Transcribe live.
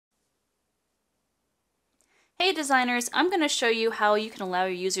Hey designers, I'm going to show you how you can allow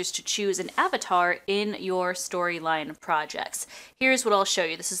your users to choose an avatar in your storyline projects. Here's what I'll show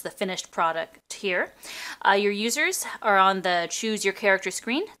you. This is the finished product here. Your users are on the choose your character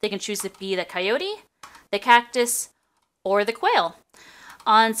screen. They can choose to be the coyote, the cactus, or the quail.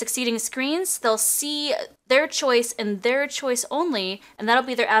 On succeeding screens, they'll see their choice and their choice only, and that'll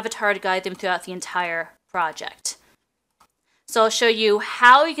be their avatar to guide them throughout the entire project. So I'll show you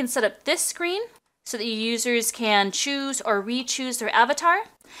how you can set up this screen so that your users can choose or re-choose their avatar.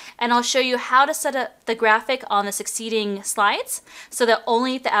 And I'll show you how to set up the graphic on the succeeding slides so that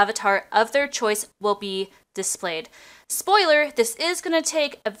only the avatar of their choice will be displayed. Spoiler, this is going to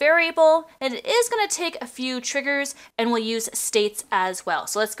take a variable and it is going to take a few triggers, and we'll use states as well.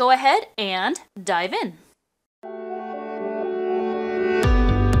 So let's go ahead and dive in.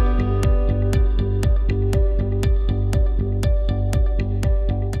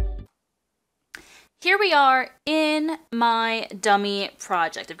 Here we are in my dummy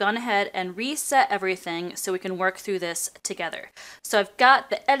project. I've gone ahead and reset everything so we can work through this together. So I've got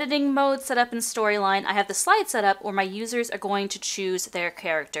the editing mode set up in Storyline. I have the slide set up where my users are going to choose their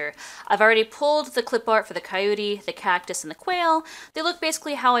character. I've already pulled the clip art for the coyote, the cactus, and the quail. They look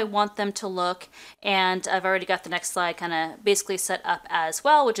basically how I want them to look, and I've already got the next slide kind of basically set up as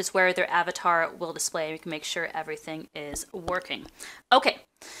well, which is where their avatar will display. We can make sure everything is working. Okay.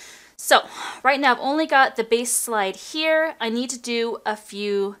 So right now I've only got the base slide here. I need to do a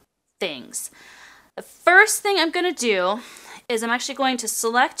few things. The first thing I'm going to do is I'm actually going to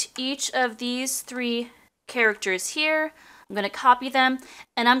select each of these three characters here. I'm going to copy them,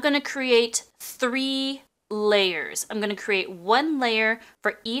 and I'm going to create 3 layers. I'm going to create 1 layer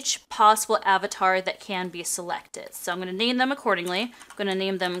for each possible avatar that can be selected. So I'm going to name them accordingly. I'm going to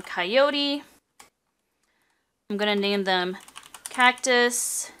name them Coyote. I'm going to name them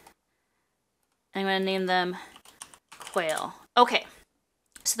Cactus. I'm going to name them Quail. Okay,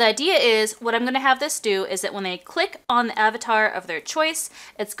 so the idea is what I'm going to have this do is that when they click on the avatar of their choice,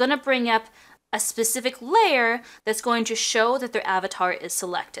 it's going to bring up a specific layer that's going to show that their avatar is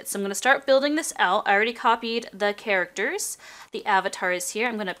selected. So I'm going to start building this out. I already copied the characters. The avatar is here.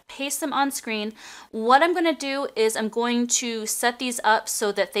 I'm going to paste them on screen. What I'm going to do is I'm going to set these up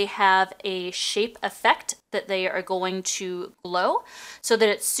so that they have a shape effect, that they are going to glow, so that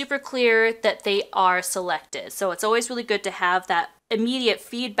it's super clear that they are selected. So it's always really good to have that immediate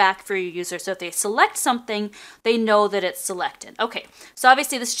feedback for your user. So if they select something, they know that it's selected. Okay, so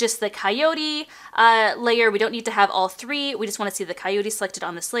obviously this is just the coyote layer. We don't need to have all 3. We just want to see the coyote selected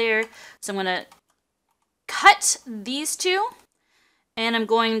on this layer. So I'm going to cut these 2, and I'm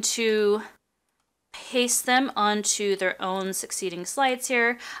going to paste them onto their own succeeding slides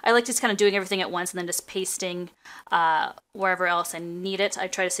here. I like just kind of doing everything at once and then just pasting wherever else I need it. I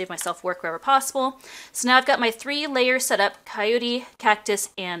try to save myself work wherever possible. So now I've got my 3 layers set up: coyote, cactus,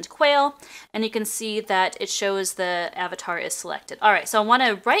 and quail. And you can see that it shows the avatar is selected. All right, so I want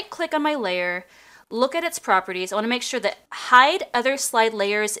to right click on my layer, look at its properties. I want to make sure that hide other slide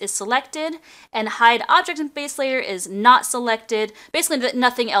layers is selected and hide object and base layer is not selected. Basically that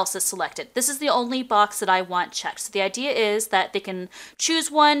nothing else is selected. This is the only box that I want checked. So the idea is that they can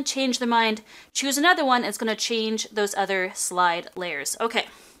choose one, change their mind, choose another one, and it's going to change those other slide layers. Okay.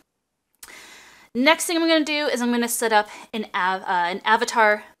 Next thing I'm going to do is I'm going to set up an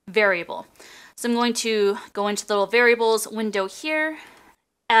avatar variable. So I'm going to go into the little variables window here,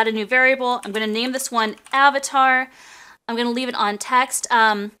 add a new variable. I'm going to name this one avatar. I'm going to leave it on text.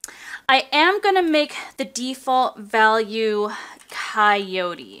 I am going to make the default value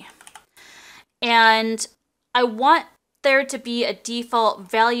coyote. And I want there to be a default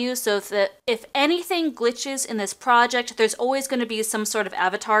value so that if anything glitches in this project, there's always going to be some sort of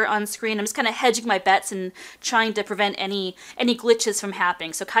avatar on screen. I'm just kind of hedging my bets and trying to prevent any glitches from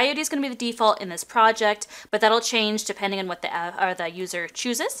happening. So coyote is going to be the default in this project, but that'll change depending on what the user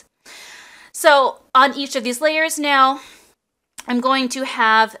chooses. So on each of these layers now, I'm going to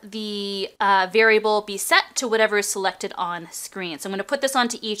have the variable be set to whatever is selected on screen. So I'm going to put this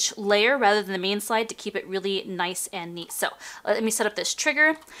onto each layer rather than the main slide to keep it really nice and neat. So let me set up this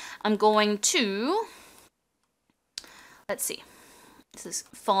trigger. I'm going to, let's see, this is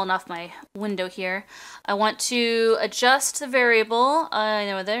falling off my window here. I want to adjust the variable, I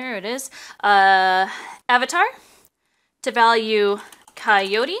know there it is, avatar to value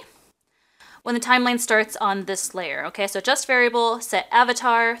coyote when the timeline starts on this layer. Okay, so adjust variable, set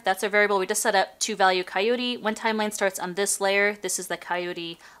avatar, that's our variable we just set up, to value coyote. When timeline starts on this layer, this is the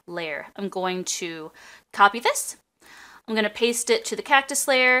coyote layer. I'm going to copy this. I'm going to paste it to the cactus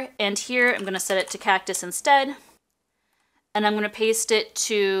layer, and here I'm going to set it to cactus instead. and I'm going to paste it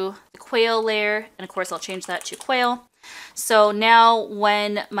to the quail layer, and of course I'll change that to quail. So now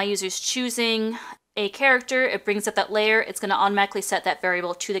when my user is choosing a character, it brings up that layer, it's going to automatically set that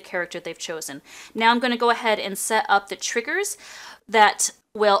variable to the character they've chosen. Now I'm going to go ahead and set up the triggers that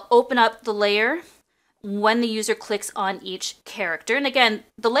will open up the layer when the user clicks on each character. And again,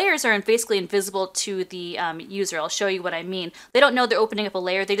 the layers are basically invisible to the user. I'll show you what I mean. They don't know they're opening up a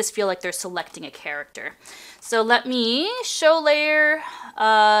layer, they just feel like they're selecting a character. So let me show layer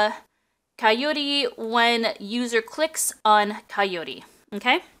Coyote when user clicks on Coyote,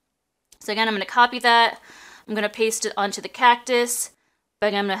 okay? So again, I'm going to copy that. I'm going to paste it onto the cactus, but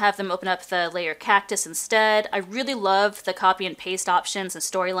I'm going to have them open up the layer cactus instead. I really love the copy and paste options and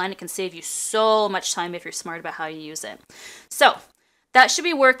Storyline. It can save you so much time if you're smart about how you use it. So that should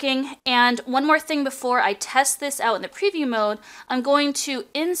be working. And one more thing before I test this out in the preview mode, I'm going to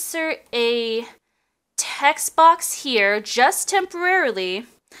insert a text box here just temporarily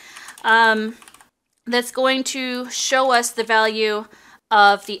that's going to show us the value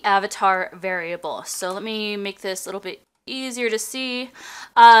of the avatar variable. So let me make this a little bit easier to see.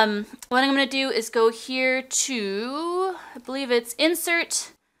 What I'm going to do is go here to, I believe it's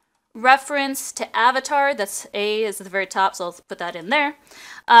insert reference to avatar. That's A is at the very top, so I'll put that in there.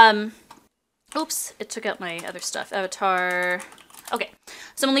 Oops, it took out my other stuff. Avatar. Okay,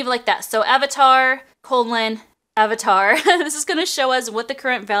 so I'm going to leave it like that. So avatar, colon, avatar. This is going to show us what the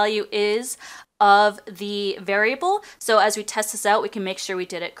current value is of the variable. So as we test this out, we can make sure we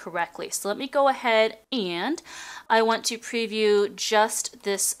did it correctly. So let me go ahead and I want to preview just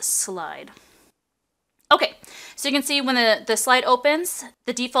this slide. Okay, so you can see when the slide opens,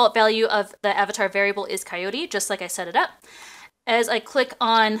 the default value of the avatar variable is Coyote, just like I set it up. As I click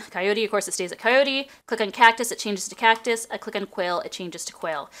on Coyote, of course it stays at Coyote. Click on Cactus, it changes to Cactus. I click on Quail, it changes to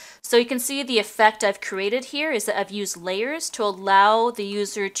Quail. So you can see the effect I've created here is that I've used layers to allow the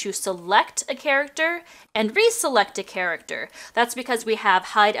user to select a character and reselect a character. That's because we have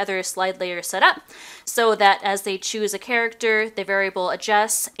hide other slide layers set up so that as they choose a character, the variable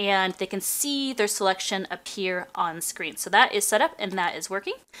adjusts and they can see their selection appear on screen. So that is set up and that is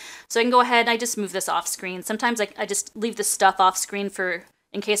working. So I can go ahead and I just move this off screen. Sometimes I just leave the stuff off screen for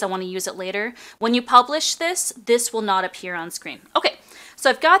in case I want to use it later. When you publish this, this will not appear on screen. Okay, so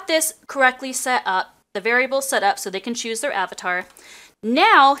I've got this correctly set up, the variable set up so they can choose their avatar.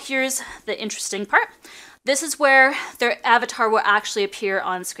 Now, here's the interesting part. This is where their avatar will actually appear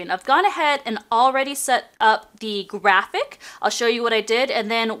on screen. I've gone ahead and already set up the graphic. I'll show you what I did, and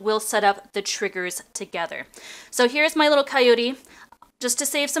then we'll set up the triggers together. So here's my little coyote. Just to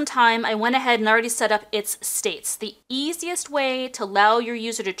save some time, I went ahead and already set up its states. The easiest way to allow your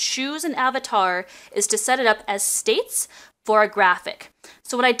user to choose an avatar is to set it up as states for a graphic.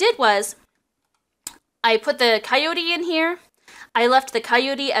 So what I did was, I put the coyote in here. I left the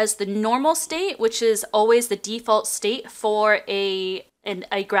coyote as the normal state, which is always the default state for a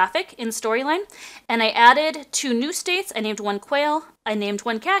graphic in Storyline. And I added 2 new states. I named one quail, I named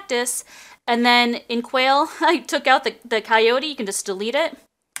one cactus, and then in quail, I took out the coyote. You can just delete it.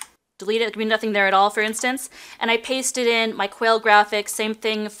 Delete it, there could be nothing there at all, for instance. And I pasted in my quail graphic, same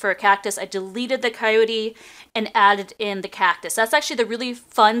thing for cactus. I deleted the coyote and added in the cactus. That's actually the really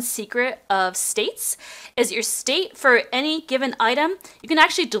fun secret of states, is your state for any given item, you can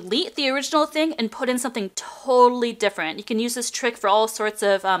actually delete the original thing and put in something totally different. You can use this trick for all sorts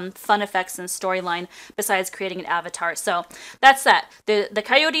of fun effects in Storyline besides creating an avatar. So that's that. The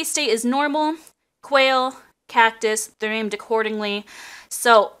coyote state is normal, quail, cactus, they're named accordingly.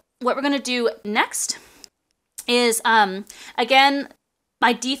 So what we're going to do next is, again,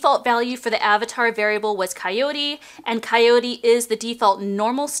 my default value for the avatar variable was coyote, and coyote is the default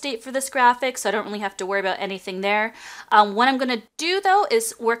normal state for this graphic, so I don't really have to worry about anything there. What I'm going to do, though,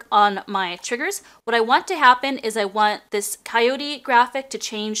 is work on my triggers. What I want to happen is I want this coyote graphic to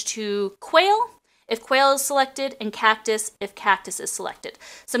change to quail if quail is selected, and cactus if cactus is selected.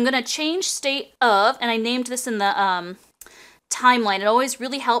 So I'm going to change state of, and I named this in the timeline. It always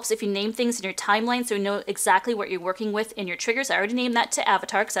really helps if you name things in your timeline so you know exactly what you're working with in your triggers. I already named that to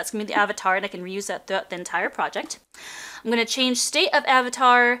avatar because that's going to be the avatar and I can reuse that throughout the entire project. I'm going to change state of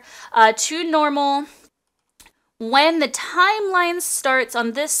avatar to normal. When the timeline starts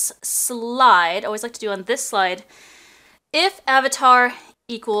on this slide, I always like to do on this slide, if avatar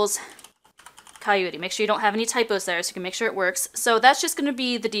equals coyote. Make sure you don't have any typos there so you can make sure it works. So that's just going to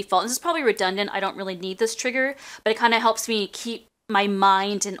be the default. This is probably redundant. I don't really need this trigger, but it kind of helps me keep my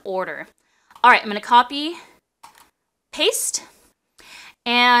mind in order. All right, I'm going to copy, paste,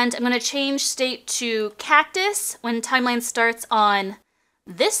 and I'm going to change state to cactus when timeline starts on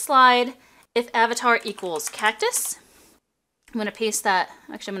this slide if avatar equals cactus. I'm going to paste that.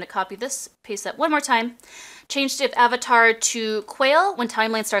 Actually, I'm going to copy this, paste that one more time. Change if avatar to quail when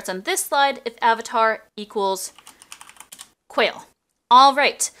timeline starts on this slide, if avatar equals quail. All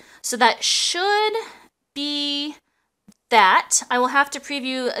right, so that should be that. I will have to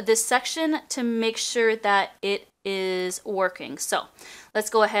preview this section to make sure that it is working. So let's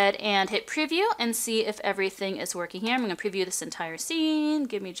go ahead and hit preview and see if everything is working here. I'm going to preview this entire scene.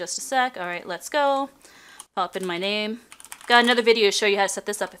 Give me just a sec. All right, let's go. Pop in my name. Got another video to show you how to set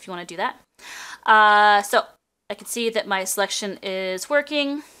this up if you want to do that. So I can see that my selection is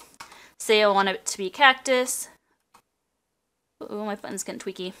working. Say I want it to be cactus. Oh, my button's getting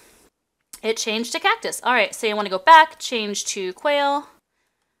tweaky. It changed to cactus. All right, say I want to go back, change to quail.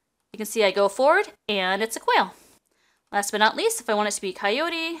 You can see I go forward and it's a quail. Last but not least, if I want it to be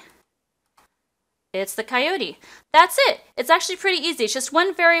coyote, it's the coyote. That's it. It's actually pretty easy. It's just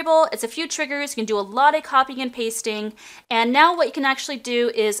one variable. It's a few triggers. You can do a lot of copying and pasting. And now what you can actually do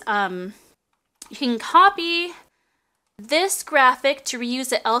is you can copy this graphic to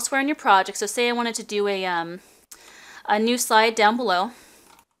reuse it elsewhere in your project. So say I wanted to do a new slide down below.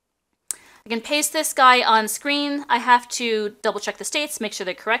 I can paste this guy on screen. I have to double check the states, make sure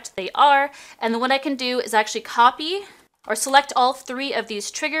they're correct. They are. And then what I can do is actually copy or select all three of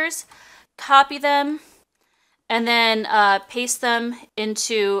these triggers, copy them, and then paste them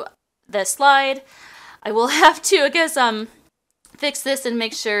into the slide. I will have to, I guess, fix this and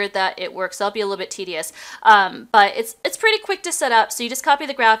make sure that it works. That'll be a little bit tedious, but it's pretty quick to set up. So you just copy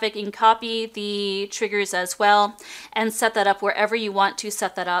the graphic, you can copy the triggers as well, and set that up wherever you want to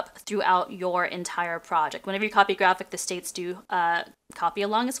set that up throughout your entire project. Whenever you copy a graphic, the states do copy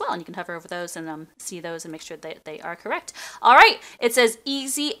along as well, and you can hover over those and see those and make sure that they are correct. All right, it's as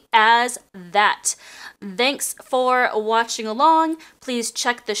easy as that. Thanks for watching along. Please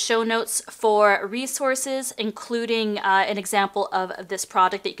check the show notes for resources, including an example of this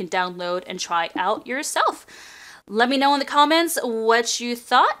product that you can download and try out yourself. Let me know in the comments what you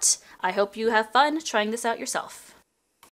thought. I hope you have fun trying this out yourself.